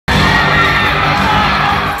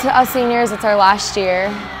to us seniors, it's our last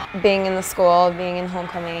year being in the school, being in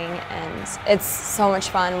homecoming, and it's so much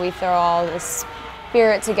fun. We throw all this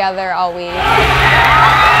spirit together all week.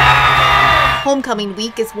 Homecoming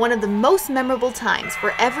week is one of the most memorable times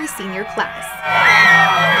for every senior class.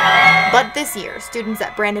 But this year, students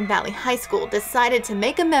at Brandon Valley High School decided to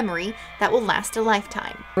make a memory that will last a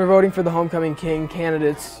lifetime. We're voting for the Homecoming King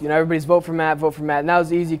candidates. You know, everybody's vote for Matt, vote for Matt. And that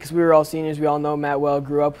was easy because we were all seniors. We all know Matt well,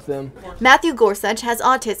 grew up with him. Matthew Gorsuch has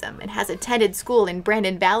autism and has attended school in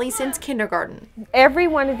Brandon Valley since kindergarten. Every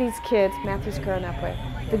one of these kids Matthew's grown up with.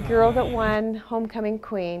 The girl that won Homecoming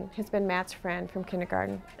Queen has been Matt's friend from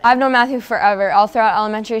kindergarten. I've known Matthew forever, all throughout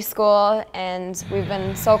elementary school, and we've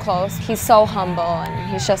been so close. He's so humble, and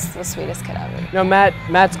he's just the sweetest kid ever. You know,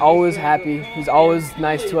 Matt's always happy. He's always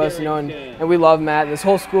nice to us, you know, and we love Matt. This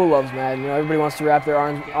whole school loves Matt. You know, everybody wants to wrap their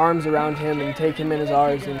arms around him and take him in as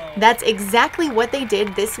ours. And that's exactly what they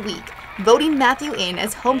did this week, voting Matthew in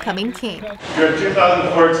as Homecoming King. Your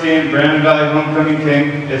 2014 Brandon Valley Homecoming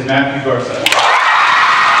King is Matthew Gorsuch.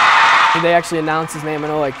 They actually announced his name. I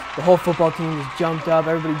know, like, the whole football team just jumped up.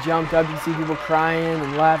 Everybody jumped up. You see people crying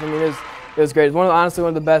and laughing. It was great. It was honestly one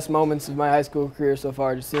of the best moments of my high school career so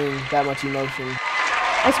far, just seeing that much emotion.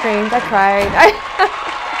 I screamed, I cried.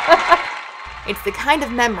 It's the kind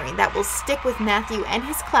of memory that will stick with Matthew and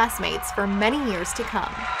his classmates for many years to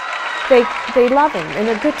come. They love him and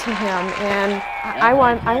they're good to him, and I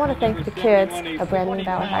want to thank the kids of Brandon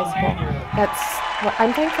Valley High School. That's what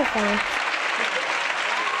I'm thankful for.